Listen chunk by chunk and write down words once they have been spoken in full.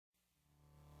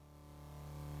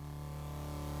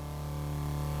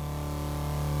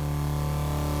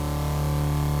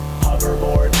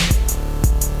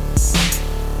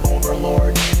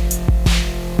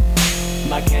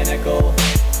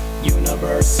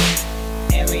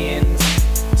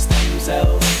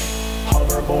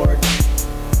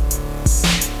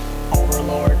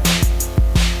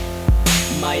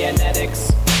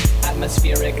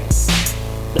atmospheric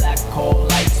black hole,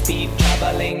 light speed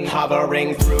traveling,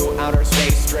 hovering through outer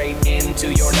space straight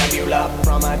into your nebula.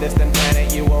 From a distant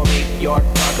planet you will meet your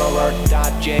conqueror,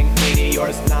 dodging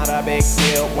meteors. Not a big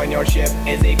deal when your ship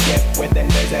is equipped with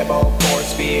invisible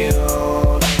force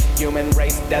field. Human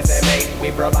race decimate,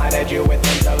 we provided you with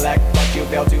intellect, but you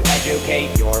failed to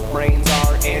educate. Your brains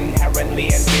are inherently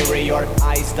inferior.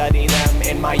 I study them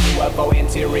in my UFO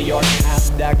interior.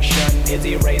 Abduction is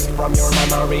erased from your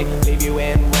memory, leave you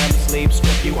in REM sleep,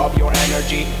 strip you of your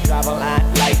energy. Travel at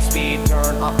light speed,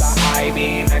 turn off the high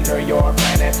beam, enter your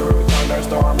planet through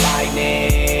thunderstorm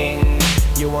lightning.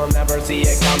 You will never see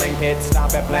it coming. Pit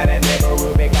stop at planet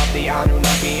Nibiru, pick up the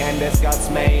Anunnaki and discuss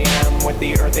mayhem with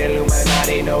the Earth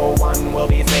Illuminati. No one will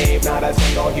be saved, not a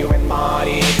single human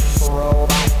body.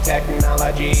 Robot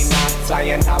technology, not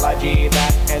Scientology.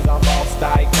 That is a false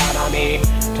dichotomy.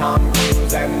 Tom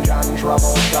Cruise and John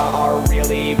Travolta are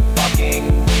really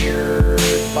fucking weird.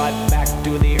 But back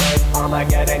to the Earth,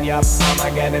 Armageddon, yup,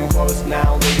 Armageddon close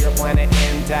now. Leave your planet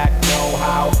intact, know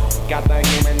how. Got the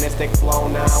humanistic flow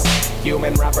now.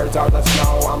 Human rappers are the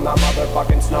snow, I'm the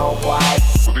motherfucking snowplow.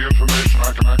 With the information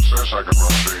I can access, I can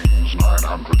run things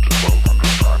 900 to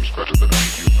 1200 times better than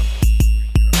any human.